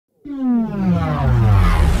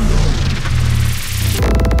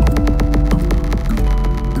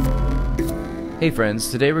Hey friends,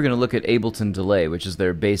 today we're going to look at Ableton Delay, which is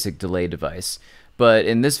their basic delay device. But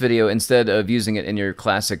in this video, instead of using it in your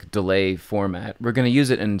classic delay format, we're going to use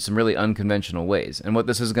it in some really unconventional ways. And what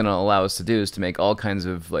this is going to allow us to do is to make all kinds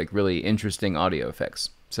of really interesting audio effects.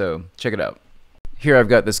 So check it out. Here I've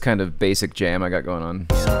got this kind of basic jam I got going on.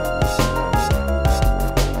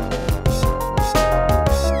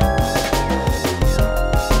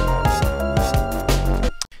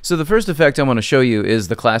 So the first effect I want to show you is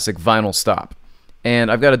the classic vinyl stop.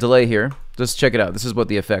 And I've got a delay here. Just check it out. This is what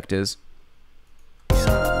the effect is.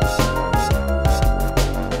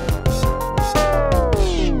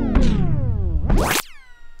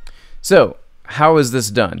 So, how is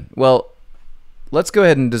this done? Well, let's go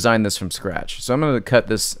ahead and design this from scratch. So I'm going to cut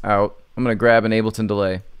this out. I'm going to grab an Ableton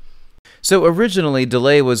Delay. So originally,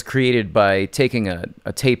 delay was created by taking a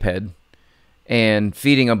tape head and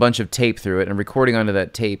feeding a bunch of tape through it and recording onto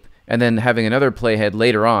that tape, and then having another playhead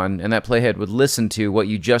later on, and that playhead would listen to what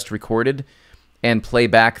you just recorded and play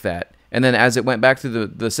back that. And then as it went back through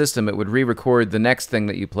the system, it would re-record the next thing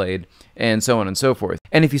that you played, and so on and so forth.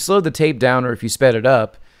 And if you slowed the tape down or if you sped it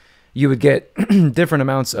up, you would get different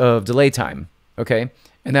amounts of delay time, okay?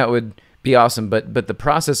 And that would be awesome, but the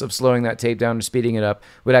process of slowing that tape down or speeding it up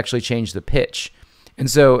would actually change the pitch. And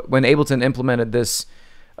so when Ableton implemented this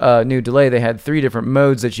new delay, they had 3 different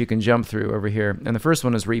modes that you can jump through over here, and the first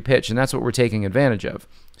one is repitch, and that's what we're taking advantage of.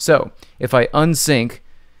 So if I unsync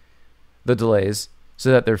the delays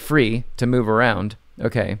so that they're free to move around,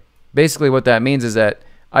 okay, basically what that means is that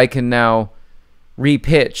I can now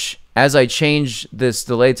repitch. As I change this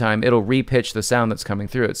delay time, it'll repitch the sound that's coming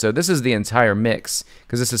through it. So this is the entire mix,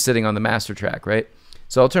 because this is sitting on the master track, right?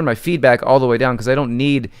 So I'll turn my feedback all the way down because I don't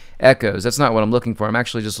need echoes. That's not what I'm looking for. I'm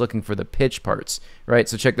actually just looking for the pitch parts, right?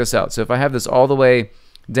 So check this out. So if I have this all the way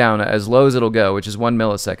down as low as it'll go, which is 1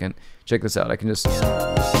 millisecond, check this out. I can just...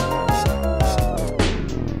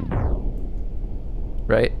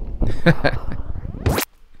 right?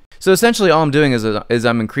 So essentially all I'm doing is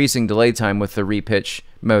I'm increasing delay time with the repitch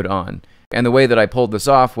mode on. And the way that I pulled this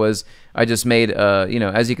off was I just made,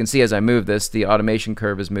 as you can see as I move this, the automation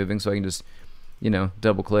curve is moving, so I can just...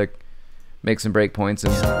 double click, make some breakpoints,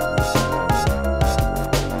 and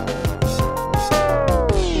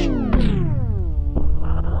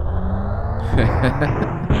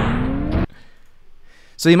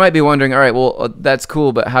so you might be wondering, all right, well, that's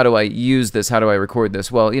cool, but how do I use this? How do I record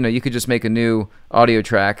this? Well, you could just make a new audio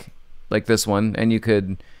track like this one, and you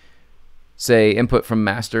could say input from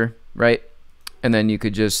master, right? And then you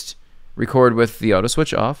could just record with the auto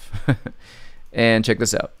switch off, and check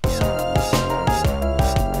this out.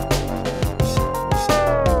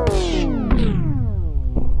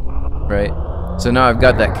 Right, so now I've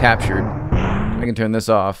got that captured. I can turn this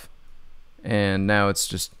off, and now it's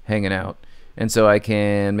just hanging out. And so I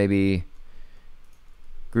can maybe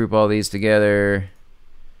group all these together,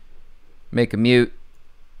 make a mute.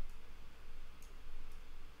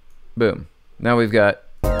 Boom. Now we've got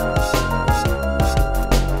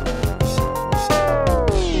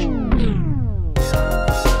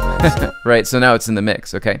right, so now it's in the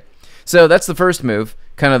mix, okay? So that's the first move,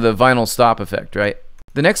 kind of the vinyl stop effect, right?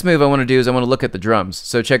 The next move I want to do is I want to look at the drums.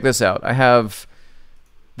 So check this out. I have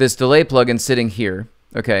this delay plugin sitting here,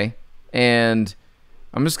 okay? And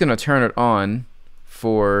I'm just going to turn it on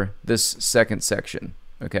for this second section,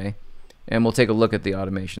 okay? And we'll take a look at the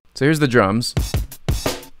automation. So here's the drums.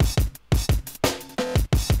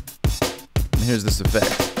 And here's this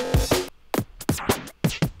effect.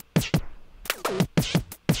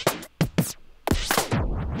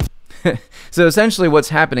 So essentially what's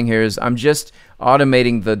happening here is I'm just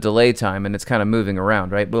automating the delay time, and it's kind of moving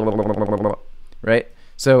around, right? Blah, blah, blah, blah, blah, blah, right?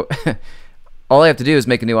 So all I have to do is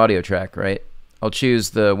make a new audio track, right? I'll choose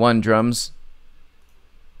the 1 drums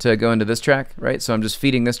to go into this track, right? So I'm just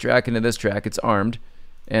feeding this track into this track. It's armed,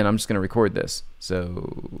 and I'm just going to record this.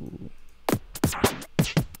 So...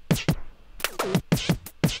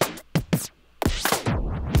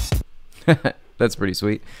 That's pretty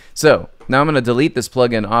sweet. So now I'm going to delete this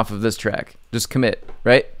plugin off of this track. Just commit,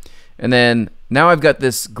 right? And then now I've got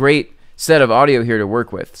this great set of audio here to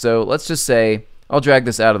work with. So let's just say I'll drag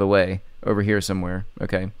this out of the way over here somewhere,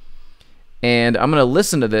 okay? And I'm going to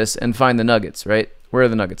listen to this and find the nuggets, right? Where are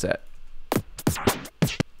the nuggets at?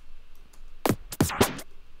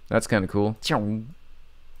 That's kind of cool.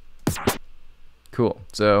 Cool.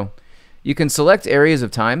 So you can select areas of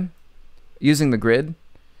time using the grid,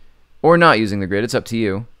 or not using the grid. It's up to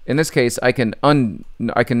you. In this case, I can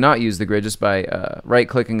not use the grid just by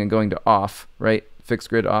right-clicking and going to off, right? Fixed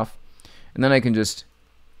grid off. And then I can just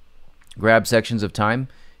grab sections of time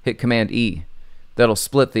hit Command E. That'll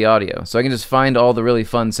split the audio. So I can just find all the really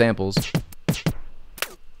fun samples.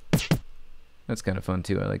 That's kind of fun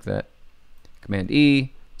too, I like that. Command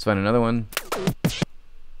E, let's find another one.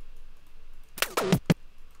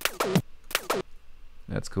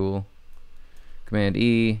 That's cool. Command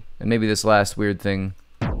E, and maybe this last weird thing.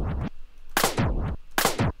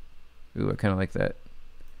 Ooh, I kind of like that.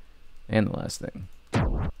 And the last thing.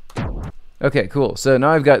 Okay, cool. So now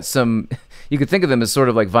I've got some, you could think of them as sort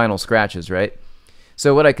of like vinyl scratches, right?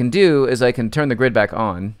 So what I can do is I can turn the grid back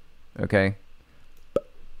on, okay?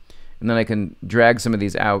 And then I can drag some of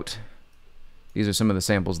these out. These are some of the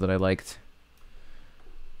samples that I liked.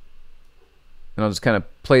 And I'll just kind of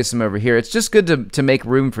place them over here. It's just good to make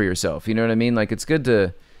room for yourself, you know what I mean? Like, it's good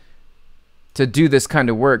to do this kind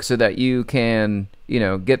of work so that you can, you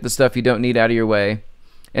know, get the stuff you don't need out of your way.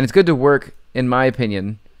 And it's good to work, in my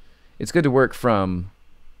opinion, it's good to work from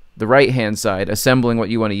the right-hand side, assembling what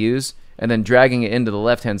you want to use, and then dragging it into the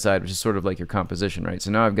left-hand side, which is sort of like your composition, right? So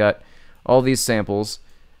now I've got all these samples,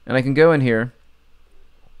 and I can go in here,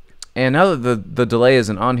 and now that the delay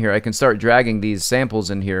isn't on here, I can start dragging these samples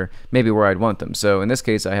in here, maybe where I'd want them. So in this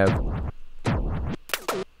case, I have,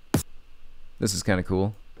 this is kind of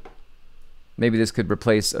cool. Maybe this could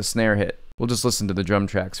replace a snare hit. We'll just listen to the drum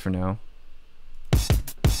tracks for now.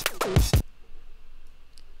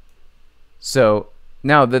 So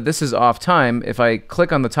now that this is off time, if I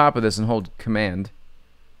click on the top of this and hold Command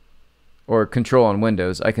or Control on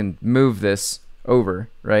Windows, I can move this over,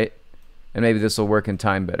 right? And maybe this will work in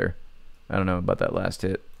time better. I don't know about that last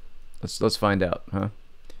hit. Let's find out, huh?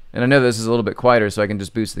 And I know this is a little bit quieter, so I can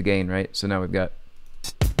just boost the gain, right? So now we've got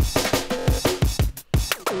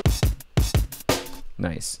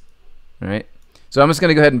nice. All right. So I'm just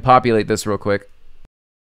gonna go ahead and populate this real quick.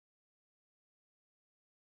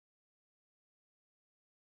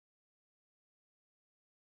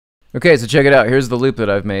 Okay, so check it out. Here's the loop that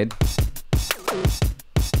I've made.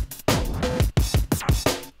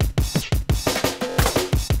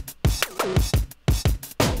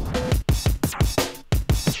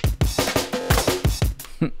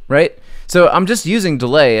 Right? So I'm just using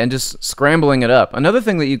delay and just scrambling it up. Another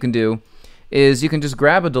thing that you can do is you can just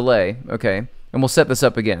grab a delay, okay, and we'll set this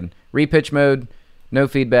up again. Repitch mode, no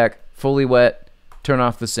feedback, fully wet, turn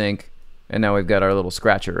off the sync, and now we've got our little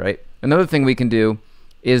scratcher, right? Another thing we can do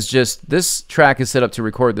is just, this track is set up to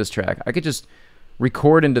record this track. I could just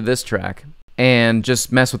record into this track and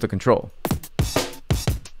just mess with the control.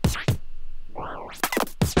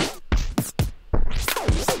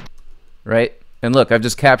 Right? And look, I've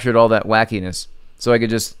just captured all that wackiness. So I could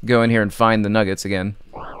just go in here and find the nuggets again.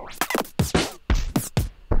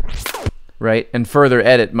 Right? And further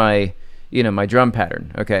edit my, you know, my drum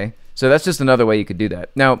pattern, okay? So that's just another way you could do that.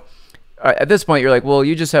 Now, at this point, you're like, well,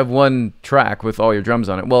 you just have one track with all your drums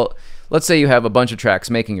on it. Well, let's say you have a bunch of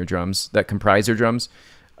tracks making your drums that comprise your drums.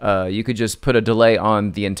 You could just put a delay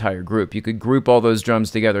on the entire group. You could group all those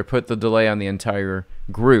drums together, put the delay on the entire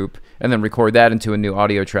group, and then record that into a new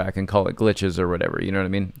audio track and call it glitches or whatever. You know what I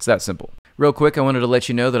mean? It's that simple. Real quick, I wanted to let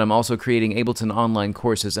you know that I'm also creating Ableton online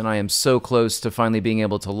courses, and I am so close to finally being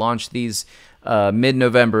able to launch these.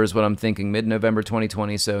 Mid-November is what I'm thinking, mid-November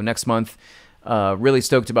 2020, so next month. Really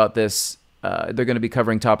stoked about this. They're going to be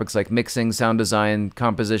covering topics like mixing, sound design,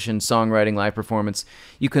 composition, songwriting, live performance.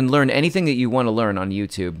 You can learn anything that you want to learn on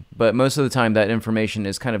YouTube, but most of the time that information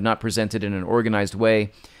is kind of not presented in an organized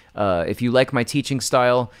way. If you like my teaching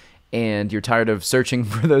style and you're tired of searching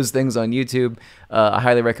for those things on YouTube, I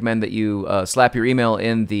highly recommend that you slap your email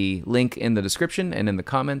in the link in the description and in the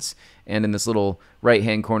comments and in this little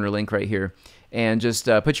right-hand corner link right here. And just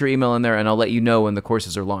put your email in there and I'll let you know when the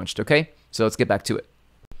courses are launched, okay? So let's get back to it.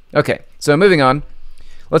 Okay, so moving on,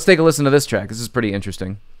 let's take a listen to this track. This is pretty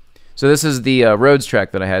interesting. So this is the Rhodes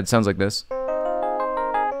track that I had. Sounds like this.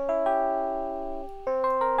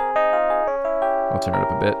 I'll turn it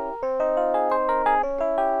up a bit.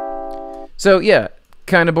 So yeah,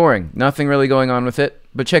 kind of boring. Nothing really going on with it,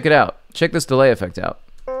 but check it out. Check this delay effect out.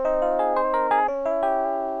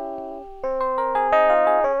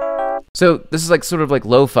 So this is like sort of like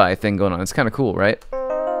lo-fi thing going on. It's kind of cool, right?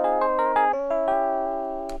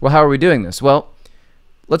 Well, how are we doing this? Well,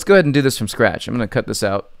 let's go ahead and do this from scratch. I'm going to cut this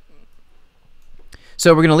out.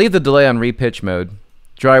 So we're going to leave the delay on repitch mode.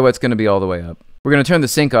 Dry wet's going to be all the way up. We're going to turn the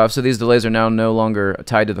sync off, so these delays are now no longer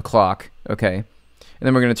tied to the clock, okay? And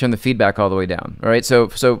then we're going to turn the feedback all the way down, all right? So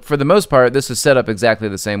for the most part, this is set up exactly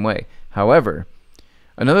the same way. However,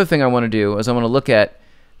 another thing I want to do is I want to look at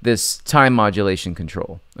this time modulation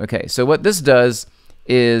control. Okay, so what this does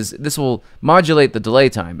is this will modulate the delay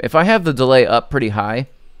time. If I have the delay up pretty high,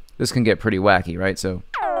 this can get pretty wacky, right? So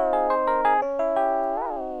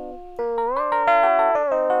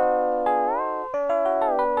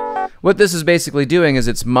what this is basically doing is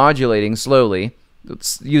it's modulating slowly.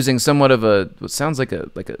 It's using somewhat of what sounds like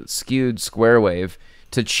a skewed square wave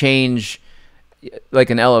to change, like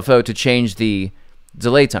an LFO, to change the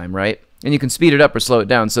delay time, right? And you can speed it up or slow it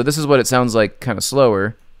down. So this is what it sounds like, kind of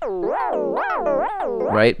slower,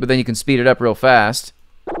 right? But then you can speed it up real fast,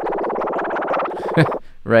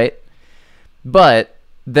 right? But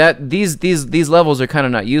these levels are kind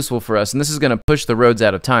of not useful for us, and this is going to push the Rhodes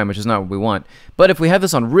out of time, which is not what we want. But if we have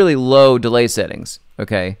this on really low delay settings,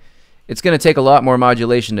 okay, it's going to take a lot more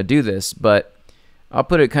modulation to do this, but I'll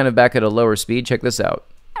put it kind of back at a lower speed. Check this out.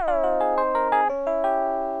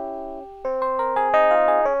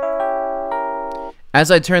 As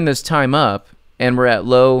I turn this time up and we're at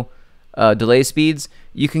low delay speeds,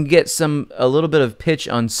 you can get a little bit of pitch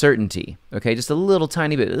uncertainty, okay? Just a little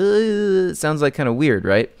tiny bit. It sounds like kind of weird,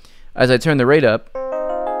 right? As I turn the rate up,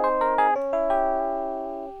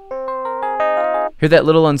 hear that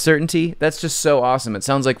little uncertainty? That's just so awesome. It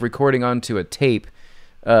sounds like recording onto a tape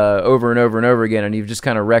over and over and over again, and you've just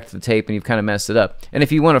kind of wrecked the tape and you've kind of messed it up. And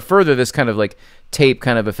if you want to further this kind of like tape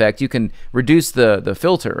kind of effect, you can reduce the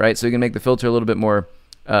filter, right? So you can make the filter a little bit more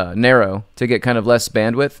narrow to get kind of less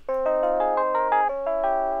bandwidth.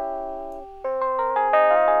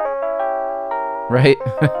 Right?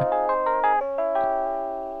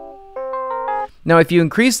 Now, if you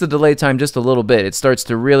increase the delay time just a little bit, it starts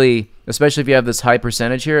to really, especially if you have this high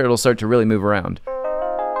percentage here, it'll start to really move around.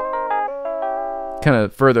 Kind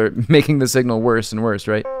of further making the signal worse and worse,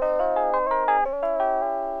 right?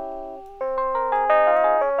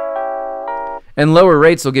 And lower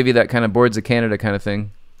rates will give you that kind of Boards of Canada kind of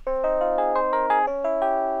thing.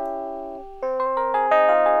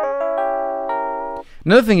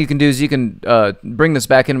 Another thing you can do is you can bring this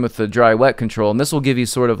back in with the dry wet control, and this will give you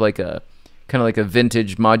sort of like a kind of like a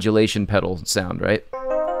vintage modulation pedal sound, right?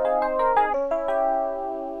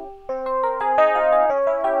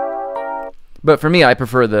 But for me, I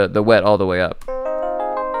prefer the wet all the way up.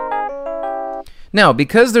 Now,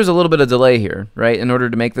 because there's a little bit of delay here, right, in order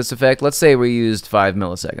to make this effect, let's say we used 5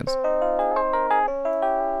 milliseconds.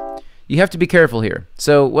 You have to be careful here.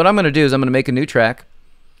 So what I'm going to do is I'm going to make a new track.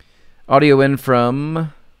 Audio in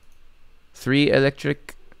from 3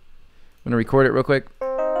 electric. I'm going to record it real quick.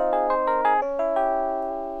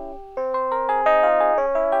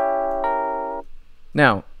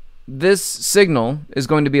 Now, this signal is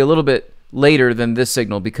going to be a little bit later than this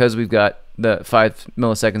signal because we've got the 5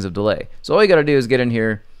 milliseconds of delay. So all you got to do is get in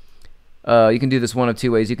here. You can do this one of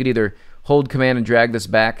two ways. You could either hold command and drag this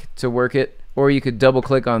back to work it, or you could double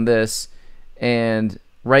click on this and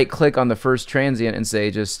right click on the first transient and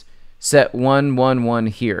say just set 111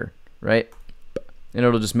 here, right? And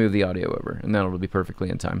it'll just move the audio over, and then it'll be perfectly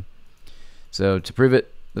in time. So to prove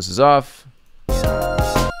it, this is off.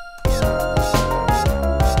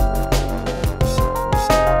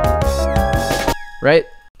 Right?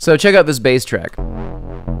 So check out this bass track.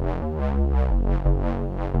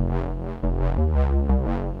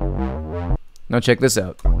 Now check this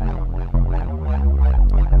out.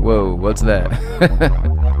 Whoa, what's that?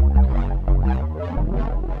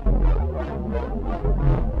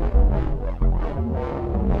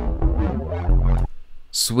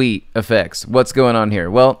 Sweet effects. What's going on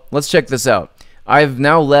here? Well, let's check this out. I've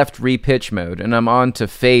now left repitch mode and I'm on to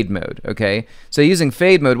fade mode, okay? So using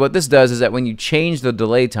fade mode, what this does is that when you change the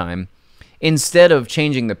delay time, instead of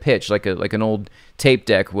changing the pitch like an old tape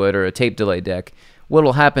deck would or a tape delay deck, what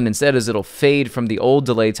will happen instead is it'll fade from the old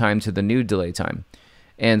delay time to the new delay time.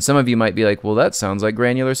 And some of you might be like, well, that sounds like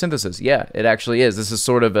granular synthesis. Yeah, it actually is. This is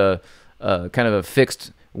sort of a kind of a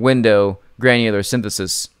fixed window granular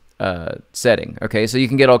synthesis setting, okay? So you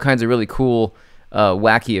can get all kinds of really cool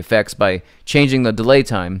wacky effects by changing the delay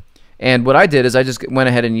time. And what I did is I just went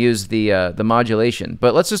ahead and used the modulation.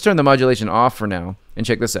 But let's just turn the modulation off for now and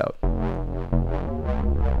check this out.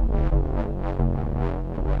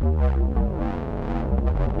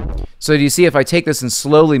 So do you see if I take this and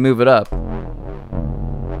slowly move it up,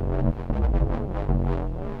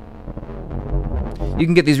 you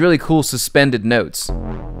can get these really cool suspended notes.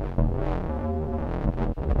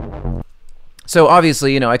 So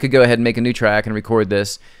obviously, you know, I could go ahead and make a new track and record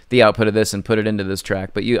this, the output of this, and put it into this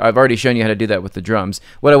track. But I've already shown you how to do that with the drums.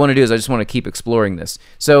 What I want to do is I just want to keep exploring this.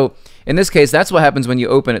 So in this case, that's what happens when you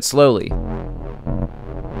open it slowly,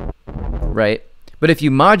 right? But if you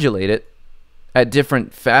modulate it at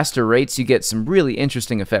different faster rates, you get some really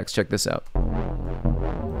interesting effects. Check this out.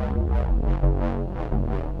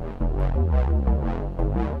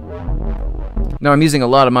 Now I'm using a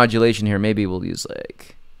lot of modulation here. Maybe we'll use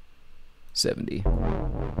like 70.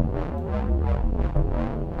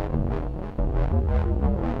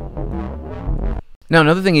 Now,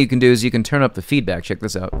 another thing you can do is you can turn up the feedback. Check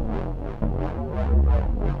this out.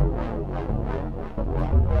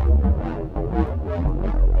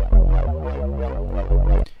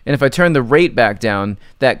 And if I turn the rate back down,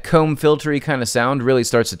 that comb filtery kind of sound really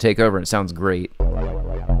starts to take over and it sounds great.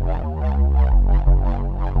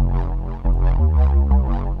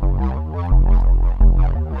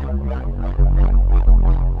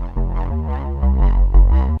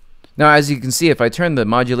 Now, as you can see, if I turn the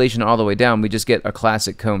modulation all the way down, we just get a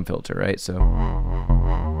classic comb filter, right? So,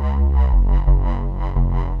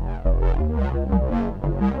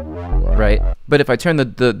 right? But if I turn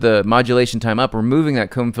the modulation time up, we're moving that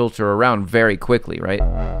comb filter around very quickly, right?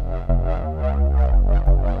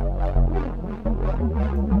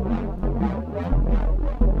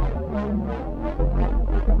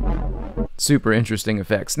 Super interesting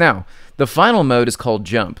effects. Now, the final mode is called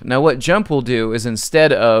jump. Now, what jump will do is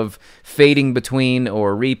instead of fading between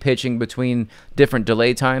or repitching between different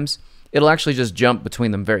delay times, it'll actually just jump between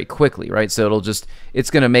them very quickly, right? So it's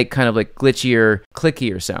going to make kind of like glitchier,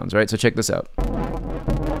 clickier sounds, right? So check this out.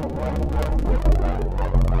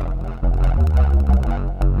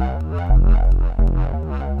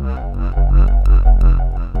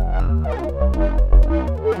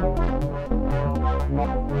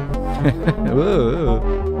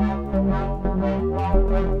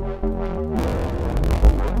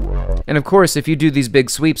 And of course, if you do these big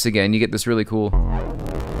sweeps again, you get this really cool.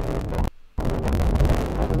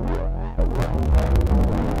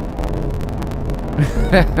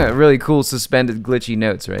 Really cool suspended glitchy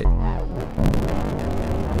notes, right?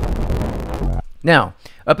 Now,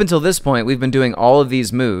 up until this point, we've been doing all of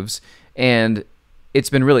these moves, and it's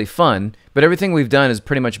been really fun, but everything we've done has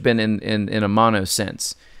pretty much been in a mono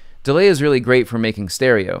sense. Delay is really great for making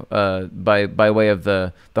stereo by way of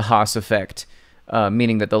the Haas effect,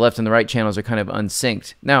 meaning that the left and the right channels are kind of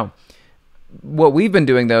unsynced. Now, what we've been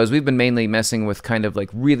doing, though, is we've been mainly messing with kind of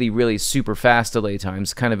like really, really super fast delay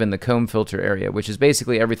times, kind of in the comb filter area, which is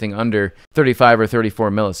basically everything under 35 or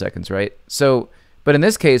 34 milliseconds, right? So, but in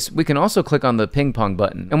this case, we can also click on the ping pong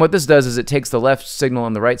button. And what this does is it takes the left signal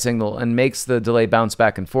and the right signal and makes the delay bounce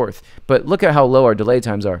back and forth. But look at how low our delay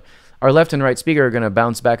times are. Our left and right speaker are going to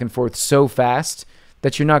bounce back and forth so fast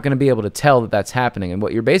that you're not going to be able to tell that that's happening. And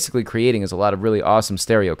what you're basically creating is a lot of really awesome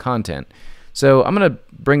stereo content. So I'm going to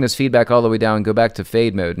bring this feedback all the way down and go back to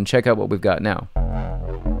fade mode and check out what we've got now.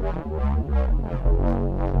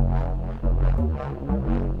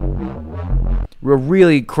 A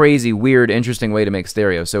really crazy, weird, interesting way to make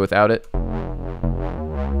stereo. So without it,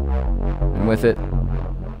 and with it.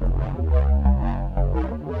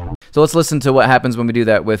 So let's listen to what happens when we do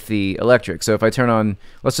that with the electric. So if I turn on,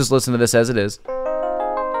 let's just listen to this as it is.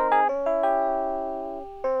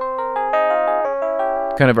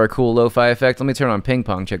 Kind of our cool lo-fi effect. Let me turn on ping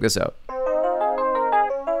pong. Check this out.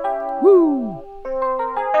 Woo!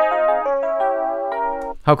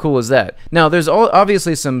 How cool is that? Now, there's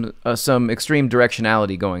obviously some extreme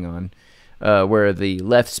directionality going on, where the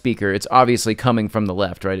left speaker, it's obviously coming from the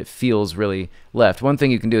left, right? It feels really left. One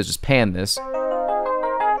thing you can do is just pan this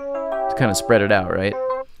to kind of spread it out, right?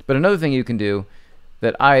 But another thing you can do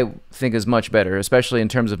that I think is much better, especially in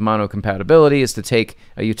terms of mono compatibility, is to take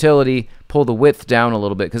a utility, pull the width down a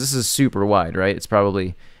little bit, because this is super wide, right? It's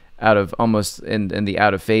probably out of almost in the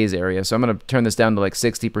out of phase area. So I'm going to turn this down to like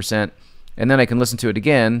 60%, and then I can listen to it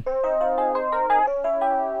again.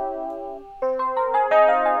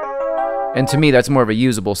 And to me, that's more of a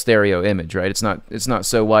usable stereo image, right? It's not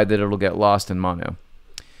so wide that it'll get lost in mono.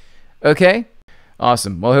 Okay,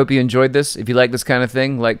 awesome. Well, I hope you enjoyed this. If you like this kind of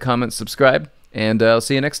thing, like, comment, subscribe, and I'll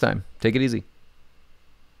see you next time. Take it easy.